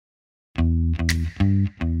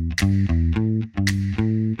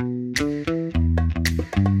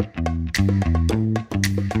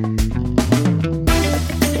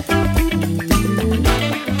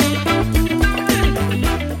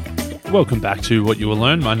Welcome back to What You Will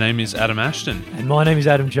Learn. My name is Adam Ashton. And my name is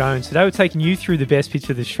Adam Jones. Today we're taking you through the best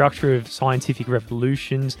bits of the structure of scientific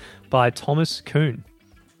revolutions by Thomas Kuhn.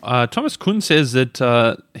 Thomas Kuhn says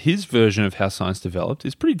that his version of how science developed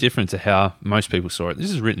is pretty different to how most people saw it.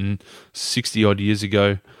 This is written 60-odd years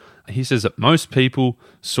ago. He says that most people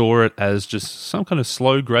saw it as just some kind of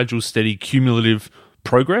slow, gradual, steady, cumulative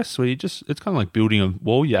progress where it's kind of like building a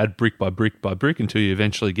wall. You add brick by brick by brick until you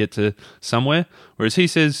eventually get to somewhere. Whereas he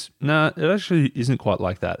says, no, it actually isn't quite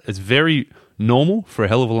like that. It's very normal for a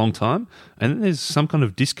hell of a long time, and then there's some kind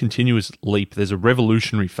of discontinuous leap. There's a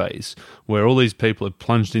revolutionary phase where all these people have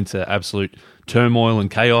plunged into absolute turmoil and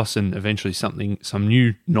chaos, and eventually some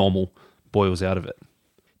new normal boils out of it.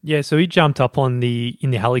 Yeah, so he jumped up in the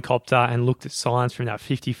helicopter and looked at science from that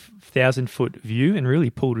 50,000-foot view and really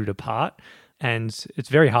pulled it apart. And it's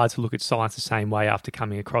very hard to look at science the same way after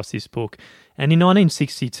coming across this book. And in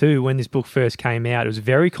 1962, when this book first came out, it was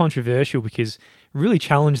very controversial because it really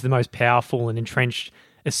challenged the most powerful and entrenched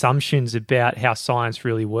assumptions about how science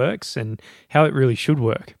really works and how it really should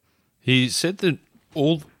work. He said that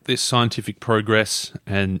all this scientific progress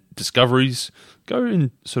and discoveries go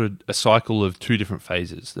in sort of a cycle of two different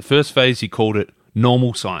phases. The first phase, he called it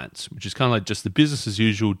normal science, which is kind of like just the business as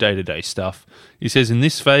usual, day-to-day stuff. He says in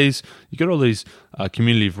this phase, you got all these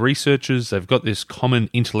community of researchers. They've got this common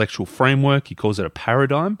intellectual framework. He calls it a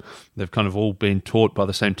paradigm. They've kind of all been taught by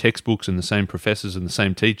the same textbooks and the same professors and the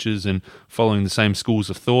same teachers and following the same schools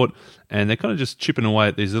of thought. And they're kind of just chipping away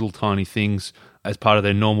at these little tiny things as part of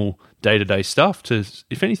their normal day-to-day stuff. To,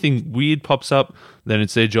 if anything weird pops up, then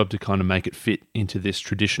it's their job to kind of make it fit into this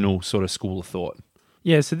traditional sort of school of thought.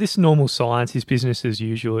 Yeah, so this normal science is business as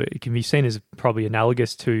usual. It can be seen as probably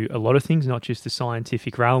analogous to a lot of things, not just the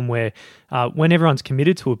scientific realm, where when everyone's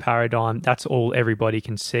committed to a paradigm, that's all everybody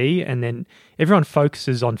can see. And then everyone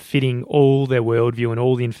focuses on fitting all their worldview and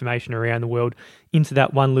all the information around the world into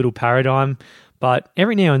that one little paradigm. But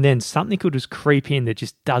every now and then, something could just creep in that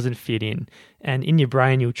just doesn't fit in. And in your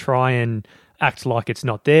brain, you'll try and act like it's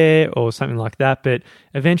not there or something like that. But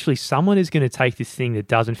eventually, someone is going to take this thing that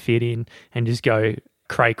doesn't fit in and just go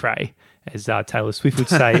cray-cray, as Taylor Swift would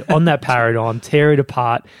say, on that paradigm, tear it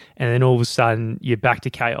apart, and then all of a sudden you're back to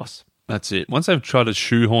chaos. That's it. Once they've tried to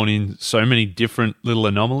shoehorn in so many different little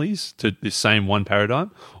anomalies to this same one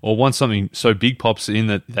paradigm, or once something so big pops in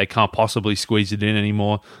that they can't possibly squeeze it in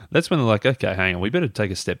anymore, that's when they're like, okay, hang on, we better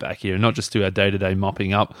take a step back here and not just do our day-to-day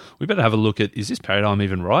mopping up. We better have a look at, is this paradigm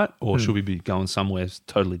even right, or should we be going somewhere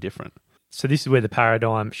totally different? So this is where the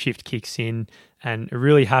paradigm shift kicks in, and it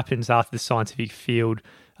really happens after the scientific field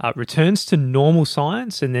returns to normal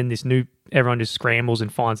science, and then everyone just scrambles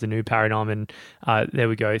and finds the new paradigm, and there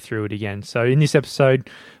we go through it again. So in this episode,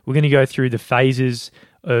 we're going to go through the phases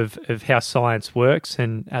of how science works,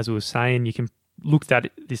 and as we were saying, you can look at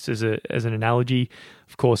this as an analogy.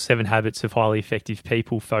 Of course, 7 Habits of Highly Effective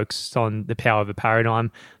People focused on the power of a paradigm.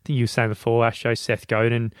 I think you were saying before, Ashto, Seth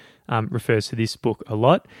Godin refers to this book a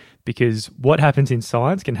lot, because what happens in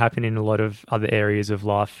science can happen in a lot of other areas of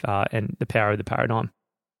life, and the power of the paradigm.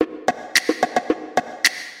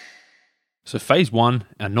 So phase 1,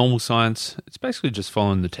 our normal science, it's basically just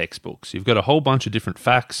following the textbooks. You've got a whole bunch of different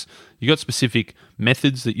facts. You've got specific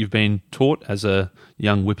methods that you've been taught as a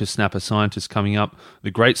young whippersnapper scientist coming up.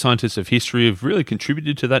 The great scientists of history have really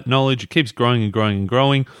contributed to that knowledge. It keeps growing and growing and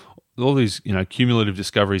growing. All these, cumulative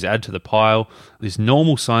discoveries add to the pile. This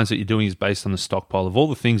normal science that you're doing is based on the stockpile of all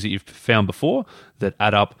the things that you've found before that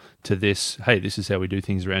add up to this, hey, this is how we do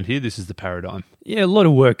things around here. This is the paradigm. Yeah, a lot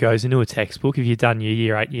of work goes into a textbook. If you've done your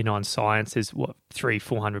year 8, year 9 science, there's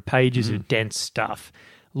 300-400 pages of dense stuff.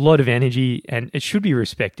 A lot of energy, and it should be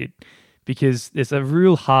respected, because there's a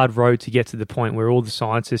real hard road to get to the point where all the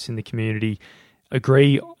scientists in the community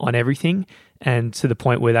agree on everything, and to the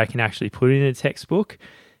point where they can actually put it in a textbook.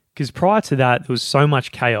 Because prior to that, there was so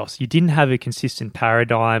much chaos. You didn't have a consistent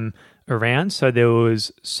paradigm around, so there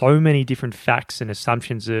was so many different facts and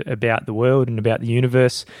assumptions about the world and about the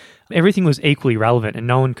universe. Everything was equally relevant, and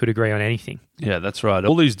no one could agree on anything. Yeah, that's right.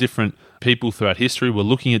 All these different people throughout history were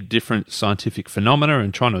looking at different scientific phenomena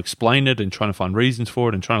and trying to explain it and trying to find reasons for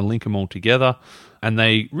it and trying to link them all together. And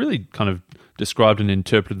they really kind of described and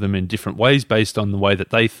interpreted them in different ways based on the way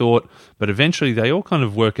that they thought. But eventually they all kind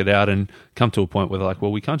of work it out and come to a point where they're like,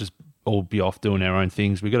 well, we can't just all be off doing our own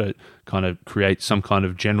things. We've got to kind of create some kind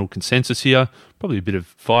of general consensus here, probably a bit of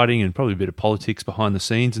fighting and probably a bit of politics behind the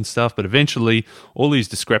scenes and stuff. But eventually all these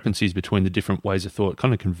discrepancies between the different ways of thought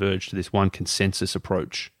kind of converge to this one consensus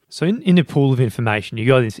approach. So in the pool of information, you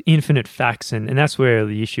got this infinite facts, and that's where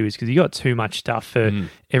the issue is, because you got too much stuff for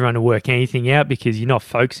everyone to work anything out because you're not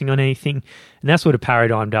focusing on anything. And that's what a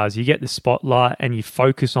paradigm does. You get the spotlight and you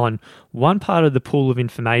focus on one part of the pool of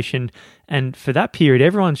information. And for that period,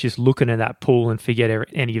 everyone's just looking at that pool and forget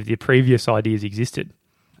any of the previous ideas existed.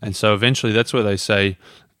 And so eventually that's where they say,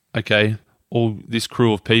 okay, all this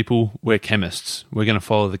crew of people, we're chemists. We're going to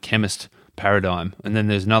follow the chemist paradigm. And then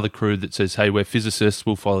there's another crew that says, hey, we're physicists,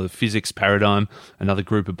 we'll follow the physics paradigm. Another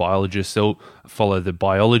group of biologists, they'll follow the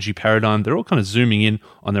biology paradigm. They're all kind of zooming in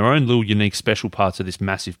on their own little unique special parts of this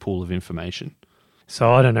massive pool of information.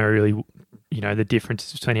 So I don't know really, the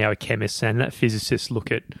difference between how a chemist and that physicist look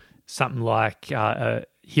at something like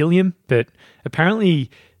helium, but apparently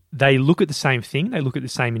they look at the same thing, they look at the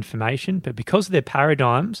same information, but because of their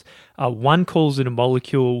paradigms, one calls it a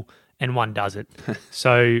molecule and one doesn't.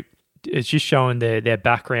 So it's just showing their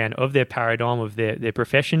background of their paradigm, of their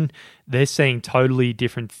profession. They're seeing totally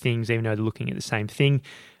different things, even though they're looking at the same thing.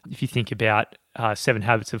 If you think about 7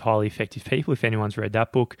 Habits of Highly Effective People, if anyone's read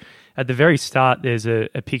that book, at the very start, there's a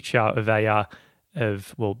picture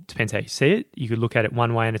of well, depends how you see it. You could look at it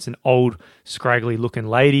one way and it's an old, scraggly looking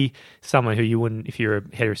lady, someone who you wouldn't, if you're a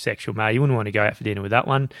heterosexual male, you wouldn't want to go out for dinner with that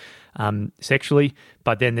one sexually.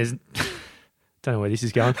 But then there's... don't know where this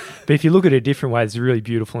is going. But if you look at it a different way, it's a really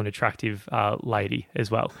beautiful and attractive lady as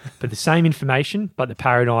well. But the same information, but the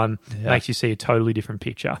paradigm makes you see a totally different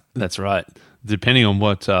picture. That's right. Depending on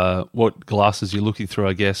what glasses you're looking through,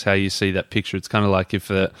 I guess, how you see that picture. It's kind of like if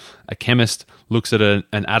a chemist looks at an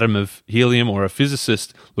atom of helium or a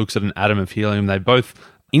physicist looks at an atom of helium, they both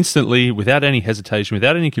instantly, without any hesitation,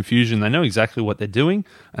 without any confusion, they know exactly what they're doing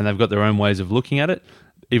and they've got their own ways of looking at it,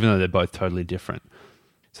 even though they're both totally different.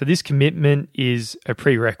 So this commitment is a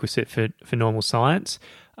prerequisite for normal science.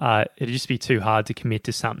 It'd just be too hard to commit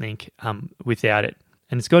to something without it.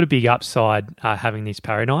 And it's got a big upside having this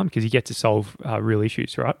paradigm because you get to solve real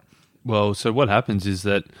issues, right? Well, so what happens is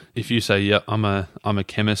that if you say, yeah, I'm a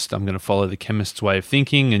chemist, I'm going to follow the chemist's way of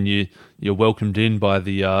thinking, and you're welcomed in by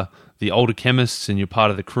the older chemists and you're part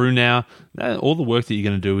of the crew now, all the work that you're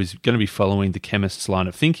going to do is going to be following the chemist's line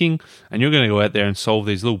of thinking, and you're going to go out there and solve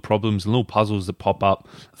these little problems and little puzzles that pop up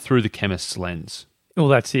through the chemist's lens. Well,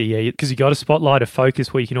 that's it, yeah, because you got a spotlight, a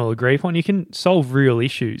focus where you can all agree upon. You can solve real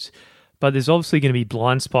issues, but there's obviously going to be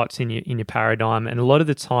blind spots in your paradigm, and a lot of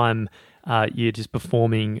the time you're just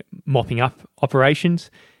performing mopping up operations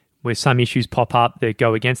where some issues pop up that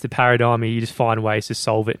go against the paradigm, and you just find ways to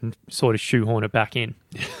solve it and sort of shoehorn it back in.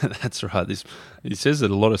 Yeah, that's right. It says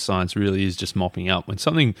that a lot of science really is just mopping up. When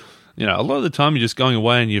something, a lot of the time you're just going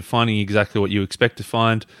away and you're finding exactly what you expect to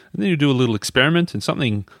find, and then you do a little experiment and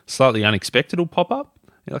something slightly unexpected will pop up.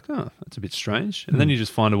 You're like, oh, that's a bit strange. And then you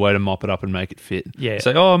just find a way to mop it up and make it fit. Yeah.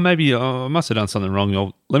 Say, maybe I must have done something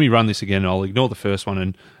wrong. Let me run this again. I'll ignore the first one,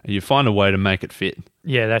 and you find a way to make it fit.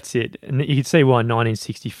 Yeah, that's it. And you can see why in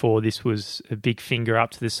 1964 this was a big finger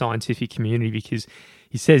up to the scientific community, because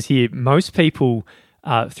he says here most people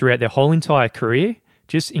throughout their whole entire career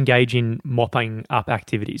just engage in mopping up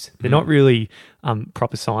activities. They're not really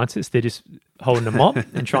proper scientists. They're just holding a mop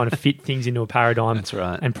and trying to fit things into a paradigm. That's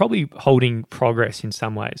right. And probably holding progress in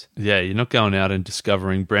some ways. Yeah, you're not going out and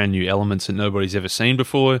discovering brand new elements that nobody's ever seen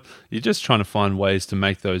before. You're just trying to find ways to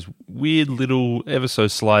make those weird little, ever so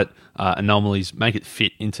slight anomalies, make it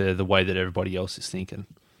fit into the way that everybody else is thinking.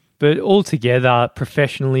 But altogether,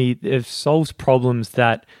 professionally, it solves problems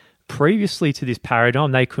that previously to this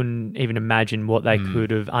paradigm, they couldn't even imagine what they could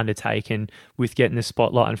have undertaken with getting the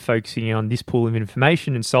spotlight and focusing on this pool of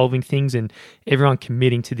information and solving things, and everyone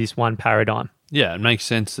committing to this one paradigm. Yeah, it makes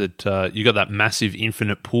sense that you got that massive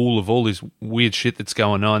infinite pool of all this weird shit that's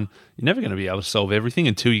going on. You're never going to be able to solve everything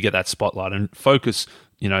until you get that spotlight and focus,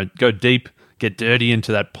 go deep, get dirty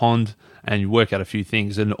into that pond, and you work out a few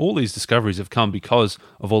things. And all these discoveries have come because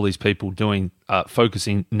of all these people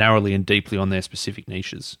focusing narrowly and deeply on their specific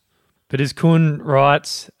niches. But as Kuhn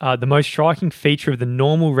writes, the most striking feature of the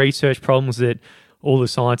normal research problems that all the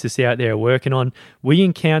scientists out there are working on we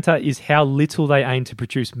encounter is how little they aim to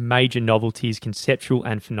produce major novelties, conceptual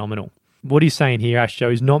and phenomenal. What he's saying here, Ash,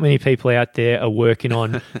 shows not many people out there are working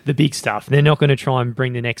on the big stuff. They're not going to try and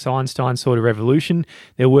bring the next Einstein sort of revolution.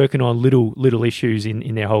 They're working on little issues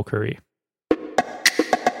in their whole career.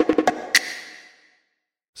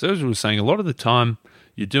 So as we were saying, a lot of the time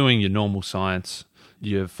you're doing your normal science,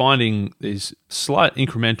 you're finding these slight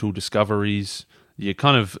incremental discoveries, you're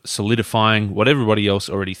kind of solidifying what everybody else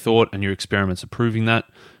already thought, and your experiments are proving that.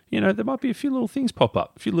 There might be a few little things pop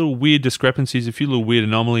up, a few little weird discrepancies, a few little weird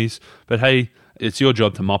anomalies, but hey, it's your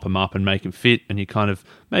job to mop them up and make them fit, and you kind of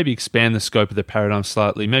maybe expand the scope of the paradigm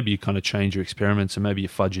slightly. Maybe you kind of change your experiments, and maybe you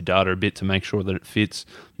fudge your data a bit to make sure that it fits.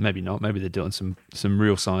 Maybe not. Maybe they're doing some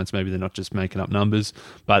real science. Maybe they're not just making up numbers.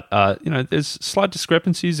 But, there's slight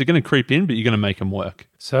discrepancies. They're going to creep in, but you're going to make them work.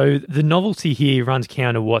 So the novelty here runs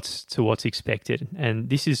counter to what's expected. And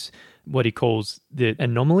this is what he calls the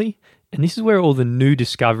anomaly. And this is where all the new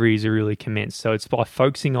discoveries are really commenced. So it's by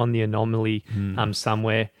focusing on the anomaly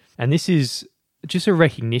somewhere. And this is just a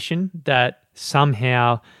recognition that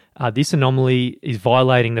somehow this anomaly is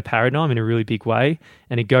violating the paradigm in a really big way,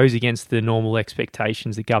 and it goes against the normal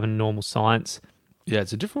expectations that govern normal science. Yeah,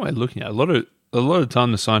 it's a different way of looking at it. A lot of the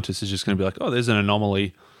time, the scientist is just going to be like, oh, there's an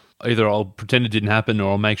anomaly. Either I'll pretend it didn't happen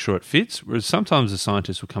or I'll make sure it fits. Whereas sometimes the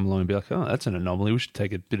scientist will come along and be like, oh, that's an anomaly. We should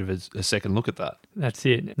take a bit of a second look at that. That's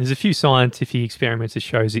it. There's a few scientific experiments that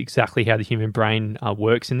shows exactly how the human brain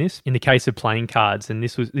works in this. In the case of playing cards, and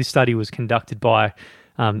this study was conducted by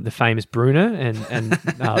the famous Brunner and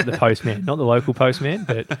the postman. Not the local postman,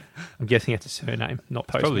 but I'm guessing it's a surname, not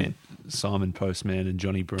postman. Probably Simon Postman and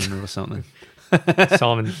Johnny Brunner or something.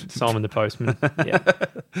 Simon the postman, yeah.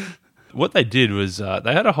 What they did was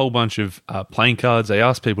they had a whole bunch of playing cards. They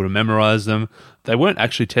asked people to memorize them. They weren't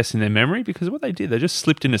actually testing their memory, because what they did, they just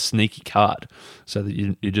slipped in a sneaky card so that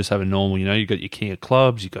you just have a normal, you got your king of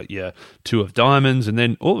clubs, you got your two of diamonds, and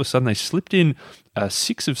then all of a sudden they slipped in a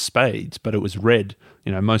six of spades, but it was red.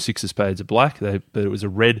 Most six of spades are black, but it was a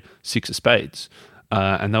red six of spades.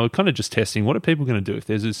 And they were kind of just testing, what are people going to do? If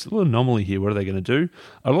there's this little anomaly here, what are they going to do?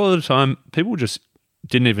 A lot of the time, people just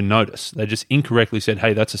didn't even notice. They just incorrectly said,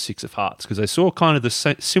 hey, that's a six of hearts, because they saw kind of the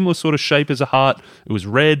similar sort of shape as a heart. It was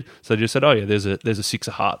red, so they just said, oh yeah, there's a six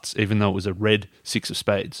of hearts, even though it was a red six of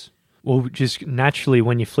spades. Well, just naturally,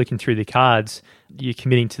 when you're flicking through the cards, you're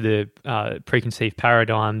committing to the preconceived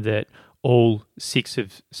paradigm that all six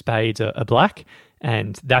of spades are black,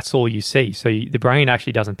 and that's all you see. So the brain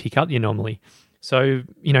actually doesn't pick up the anomaly. So,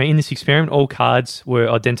 in this experiment, all cards were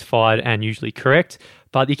identified and usually correct,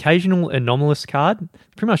 but the occasional anomalous card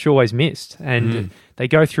pretty much always missed, and they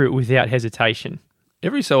go through it without hesitation.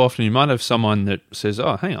 Every so often, you might have someone that says,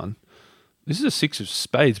 oh, hang on, this is a six of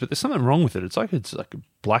spades, but there's something wrong with it. It's like a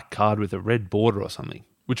black card with a red border or something,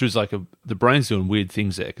 which was like the brain's doing weird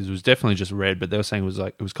things there, because it was definitely just red, but they were saying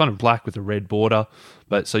it was kind of black with a red border.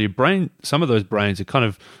 But so your brain, some of those brains are kind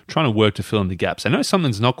of trying to work to fill in the gaps. They know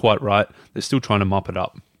something's not quite right. They're still trying to mop it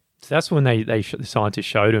up. So that's when the scientists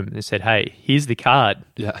showed them and said, hey, here's the card.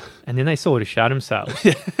 Yeah. And then they sort of shut themselves.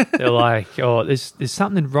 They're like, oh, there's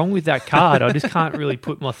something wrong with that card. I just can't really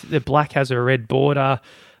put the black has a red border,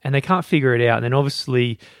 and they can't figure it out. And then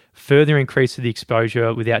obviously further increase of the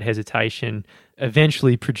exposure without hesitation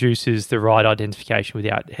eventually produces the right identification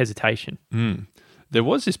without hesitation. There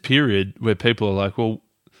was this period where people are like, well,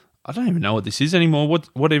 I don't even know what this is anymore.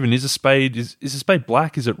 What even is a spade? Is a spade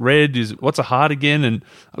black? Is it red? What's a heart again? And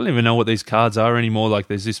I don't even know what these cards are anymore. Like,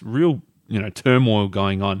 there's this real turmoil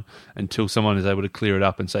going on until someone is able to clear it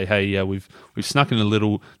up and say, hey, yeah, we've snuck in a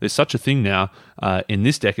little. There's such a thing now in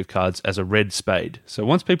this deck of cards as a red spade. So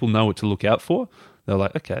once people know what to look out for, they're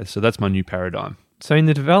like, okay, so that's my new paradigm. So in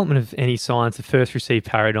the development of any science, the first received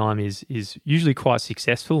paradigm is usually quite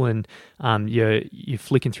successful, and you're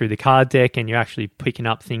flicking through the card deck and you're actually picking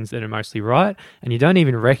up things that are mostly right, and you don't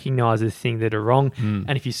even recognize the thing that are wrong.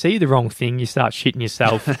 And if you see the wrong thing, you start shitting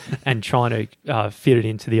yourself and trying to fit it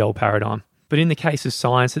into the old paradigm. But in the case of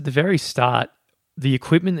science, at the very start, the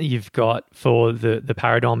equipment that you've got for the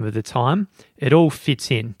paradigm of the time, it all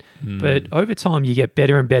fits in. But over time, you get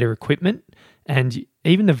better and better equipment, and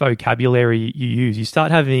even the vocabulary you use, you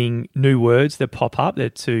start having new words that pop up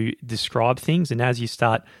that to describe things. And as you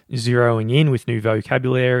start zeroing in with new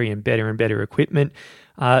vocabulary and better equipment,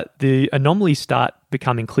 the anomalies start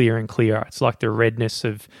becoming clearer and clearer. It's like the redness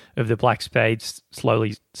of the black spades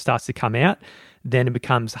slowly starts to come out. Then it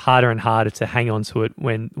becomes harder and harder to hang on to it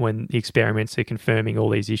when the experiments are confirming all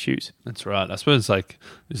these issues. That's right. I suppose this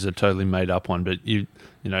is a totally made up one, but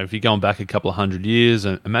if you're going back a couple of 100 years,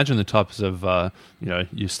 and imagine the types of,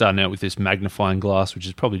 you're starting out with this magnifying glass, which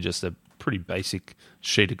is probably just a pretty basic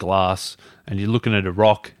sheet of glass, and you're looking at a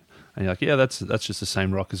rock, and you're like, yeah, that's just the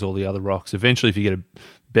same rock as all the other rocks. Eventually, if you get a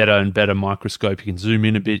better and better microscope, you can zoom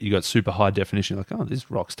in a bit, you got super high definition, you're like, oh, this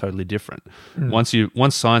rock's totally different. Once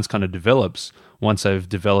science kind of develops, once they've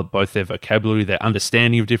developed both their vocabulary, their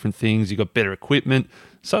understanding of different things, you've got better equipment,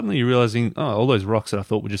 suddenly you're realizing, oh, all those rocks that I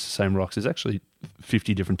thought were just the same rocks, there's actually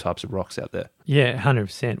 50 different types of rocks out there. Yeah,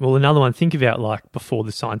 100%. Well, another one, think about like before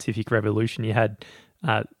the scientific revolution, you had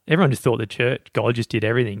everyone just thought the church, God just did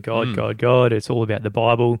everything. God, it's all about the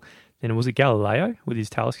Bible. Then was it Galileo with his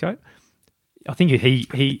telescope? I think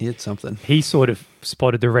He had something. he sort of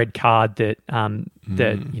spotted the red card that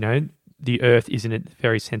that the Earth isn't at the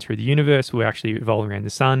very center of the universe. We're actually revolving around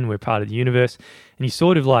the sun. We're part of the universe, and he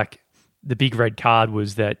sort of like the big red card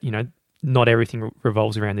was that not everything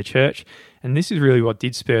revolves around the church, and this is really what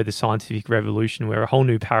did spur the scientific revolution, where a whole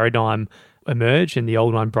new paradigm emerged and the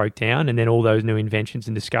old one broke down, and then all those new inventions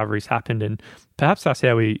and discoveries happened, and perhaps that's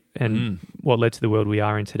how what led to the world we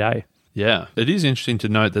are in today. Yeah, it is interesting to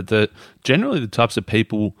note that generally the types of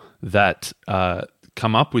people that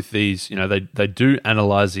come up with these, they do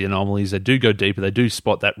analyze the anomalies, they do go deeper, they do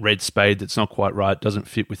spot that red spade that's not quite right, doesn't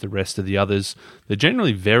fit with the rest of the others. They're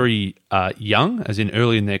generally very young, as in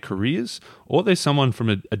early in their careers, or there's someone from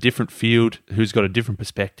a different field who's got a different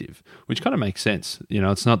perspective, which kind of makes sense.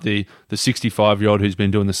 It's not the 65-year-old who's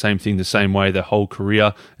been doing the same thing the same way their whole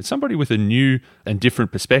career. It's somebody with a new and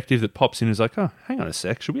different perspective that pops in and is like, oh, hang on a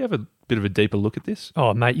sec, should we have a bit of a deeper look at this?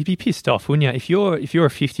 Oh, mate, you'd be pissed off, wouldn't you? If you're a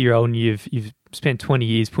 50-year-old and you've spent 20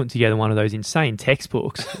 years putting together one of those insane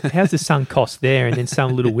textbooks, how's the sunk cost there? And then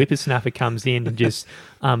some little whippersnapper comes in and just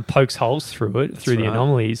pokes holes through it, through the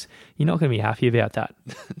anomalies. You're not going to be happy about that.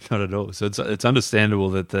 Not at all. So it's understandable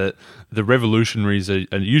that the revolutionaries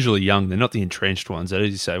are usually young. They're not the entrenched ones. As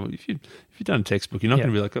you say, well, if you've done a textbook, you're not going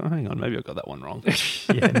to be like, oh, hang on, maybe I got that one wrong.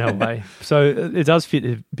 Yeah, no way. So it does fit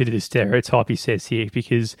a bit of the stereotype he says here,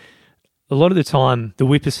 because a lot of the time, the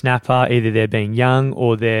whippersnapper, either they're being young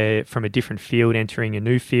or they're from a different field entering a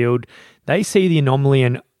new field, they see the anomaly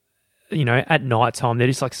and, at night time, they're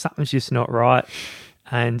just like, something's just not right.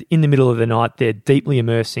 And in the middle of the night, they're deeply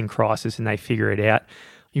immersed in crisis and they figure it out.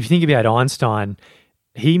 If you think about Einstein,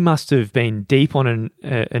 he must have been deep on an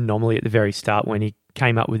anomaly at the very start when he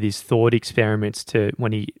came up with his thought experiments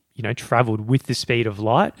when he traveled with the speed of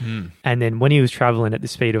light. And then when he was traveling at the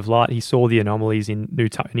speed of light, he saw the anomalies in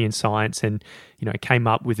Newtonian science and, came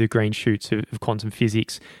up with the green shoots of quantum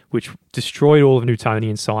physics, which destroyed all of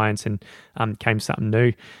Newtonian science and came something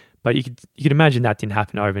new. But you could imagine that didn't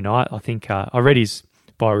happen overnight. I think I read his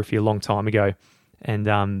biography a long time ago, and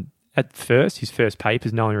at first, his first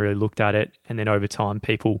papers, no one really looked at it. And then over time,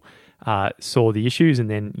 people saw the issues and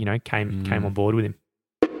then, came on board with him.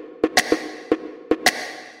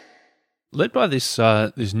 Led by this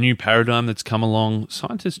new paradigm that's come along,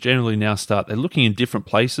 scientists generally now they're looking in different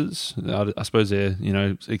places. I suppose they're,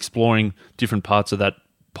 exploring different parts of that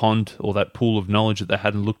pond or that pool of knowledge that they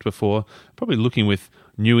hadn't looked before, probably looking with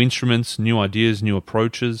new instruments, new ideas, new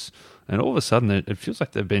approaches, and all of a sudden it feels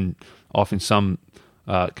like they've been off in some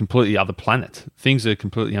completely other planet. Things are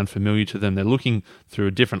completely unfamiliar to them. They're looking through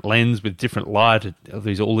a different lens with different light at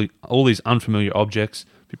all these unfamiliar objects.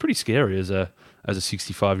 It'd be pretty scary as a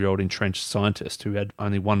 65-year-old entrenched scientist who had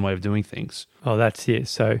only one way of doing things. Oh, that's it.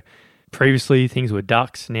 So previously things were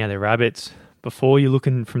ducks, now they're rabbits. Before you're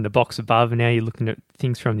looking from the box above, and now you're looking at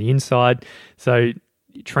things from the inside. So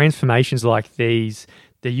transformations like these,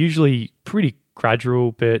 they're usually pretty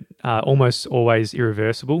gradual, but almost always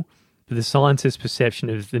irreversible. But the scientist's perception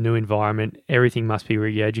of the new environment, everything must be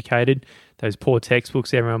re-educated. Those poor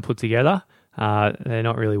textbooks everyone put together, they're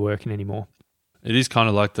not really working anymore. It is kind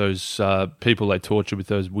of like those people they torture with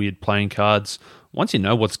those weird playing cards. Once you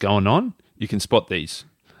know what's going on, you can spot these.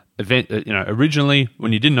 Originally,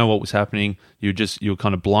 when you didn't know what was happening, you were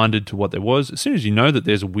kind of blinded to what there was. As soon as you know that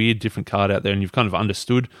there's a weird different card out there and you've kind of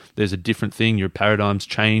understood there's a different thing, your paradigm's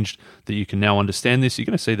changed, that you can now understand this, you're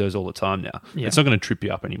going to see those all the time now. Yeah. It's not going to trip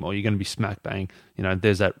you up anymore. You're going to be smack bang.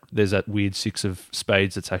 There's that weird six of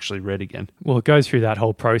spades that's actually red again. Well, it goes through that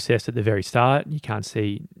whole process at the very start. You can't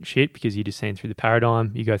see shit because you're just seeing through the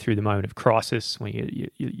paradigm. You go through the moment of crisis when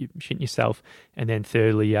you're shitting yourself. And then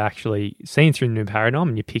thirdly, you're actually seeing through the new paradigm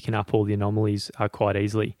and you're picking up all the anomalies quite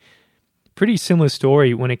easily. Pretty similar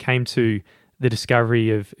story when it came to the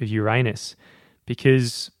discovery of Uranus,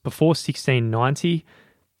 because before 1690,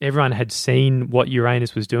 everyone had seen what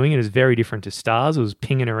Uranus was doing. It was very different to stars. It was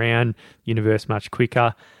pinging around the universe much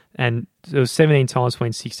quicker. And it was 17 times between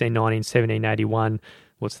 1690 and 1781.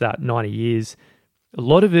 What's that, 90 years? A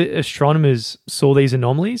lot of astronomers saw these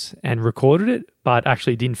anomalies and recorded it, but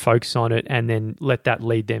actually didn't focus on it and then let that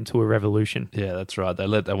lead them to a revolution. Yeah, that's right. They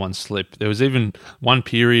let that one slip. There was even one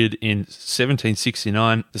period in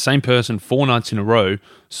 1769, the same person 4 nights in a row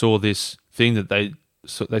saw this thing that they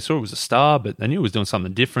saw it was a star, but they knew it was doing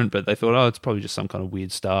something different, but they thought, oh, it's probably just some kind of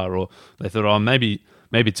weird star, or they thought, oh, maybe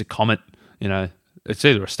it's a comet. It's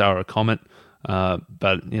either a star or a comet,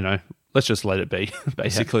 but, let's just let it be.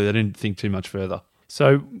 Basically, They didn't think too much further.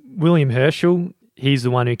 So William Herschel, he's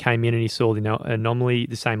the one who came in and he saw the anomaly,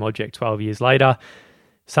 the same object 12 years later.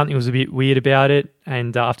 Something was a bit weird about it,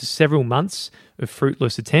 and after several months of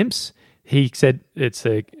fruitless attempts, he said it's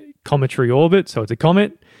a cometary orbit, so it's a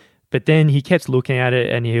comet. But then he kept looking at it,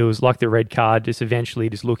 and he was like the red card, just eventually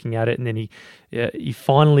just looking at it, and then he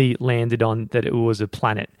finally landed on that it was a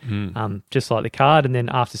planet, just like the card. And then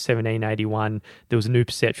after 1781, there was a new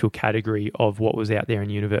perceptual category of what was out there in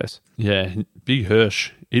the universe. Yeah, Big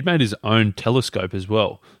Hirsch, he'd made his own telescope as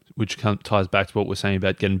well, which ties back to what we're saying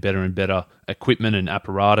about getting better and better equipment and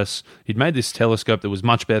apparatus. He'd made this telescope that was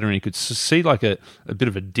much better, and he could see like a bit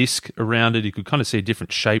of a disc around it. He could kind of see a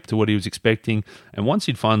different shape to what he was expecting. And once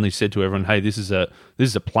he'd finally said to everyone, hey, this is a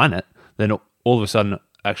planet, then all of a sudden,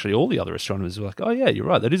 actually all the other astronomers were like, oh yeah, you're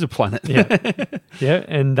right, that is a planet. Yeah,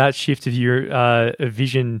 and that shift of your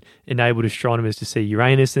vision enabled astronomers to see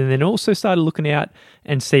Uranus, and then also started looking out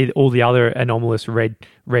and see all the other anomalous red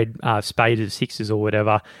spaded sixes or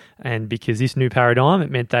whatever. And because this new paradigm,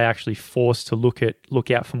 it meant they actually forced to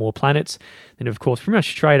look out for more planets. And of course, pretty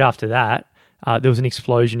much straight after that, there was an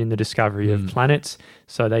explosion in the discovery of planets.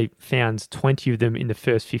 So they found 20 of them in the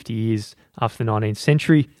first 50 years after the 19th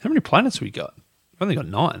century. How many planets we got? I've only got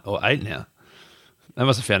 9 or 8 now. They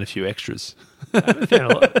must have found a few extras.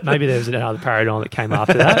 Maybe there was another paradigm that came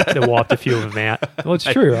after that wiped a few of them out. Well, it's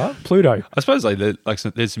true, right? Pluto. I suppose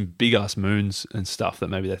there's some big-ass moons and stuff that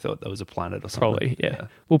maybe they thought that was a planet or something. Probably, yeah.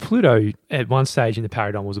 Well, Pluto, at one stage in the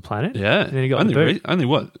paradigm, was a planet. Yeah. And then he got the boot. Only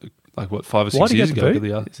what? Like what, 5 or 6 years ago?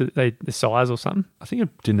 Is it the size or something? I think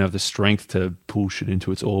it didn't have the strength to pull shit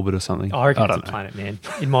into its orbit or something. I reckon it's a planet, man.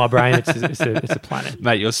 In my brain, it's a planet.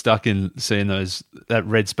 Mate, you're stuck in seeing that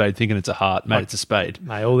red spade thinking it's a heart. Mate, it's a spade.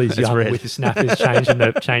 Mate, all these young whippersnappers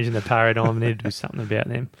changing the paradigm. Need to do something about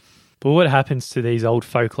them. But what happens to these old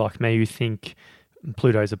folk like me who think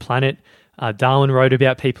Pluto's a planet? Darwin wrote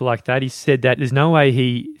about people like that. He said that there's no way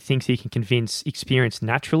he thinks he can convince experienced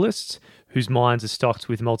naturalists whose minds are stocked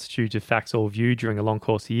with multitudes of facts all viewed during a long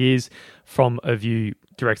course of years from a view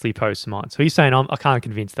directly opposed to mine. So he's saying, I can't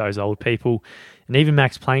convince those old people. And even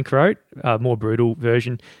Max Planck wrote, a more brutal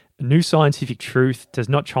version, new scientific truth does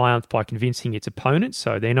not triumph by convincing its opponents,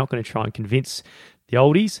 so they're not going to try and convince the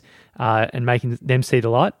oldies and making them see the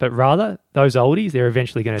light, but rather those oldies, they're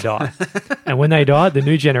eventually going to die. And when they die, the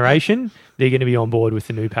new generation, they're going to be on board with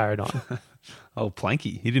the new paradigm. Oh,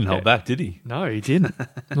 Planky. He didn't hold back, did he? No, he didn't.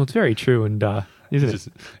 Well, it's very true, and isn't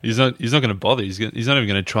it? He's not going to bother. He's not even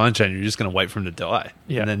going to try and change it. He's just going to wait for him to die.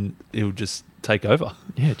 Yeah. And then he'll just take over.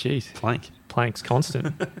 Yeah, geez. Planck's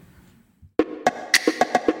constant.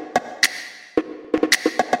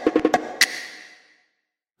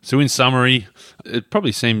 So in summary, it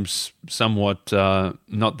probably seems somewhat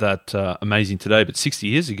not that amazing today, but 60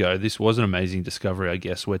 years ago, this was an amazing discovery, I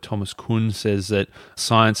guess, where Thomas Kuhn says that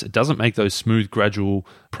science doesn't make those smooth, gradual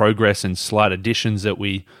progress and slight additions that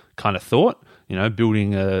we kind of thought,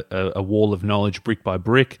 building a wall of knowledge brick by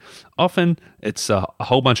brick. Often it's a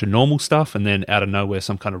whole bunch of normal stuff and then out of nowhere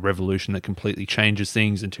some kind of revolution that completely changes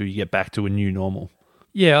things until you get back to a new normal.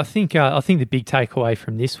 Yeah, I think the big takeaway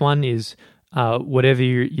from this one is whatever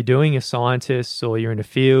you're doing, a scientist or you're in a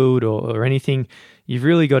field or anything, you've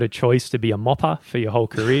really got a choice to be a mopper for your whole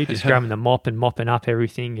career, just grabbing the mop and mopping up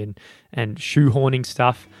everything and shoehorning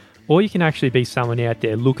stuff. Or you can actually be someone out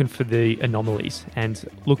there looking for the anomalies and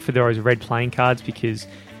look for those red playing cards, because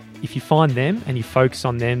if you find them and you focus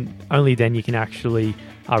on them, only then you can actually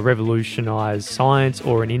revolutionize science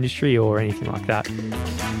or an industry or anything like that.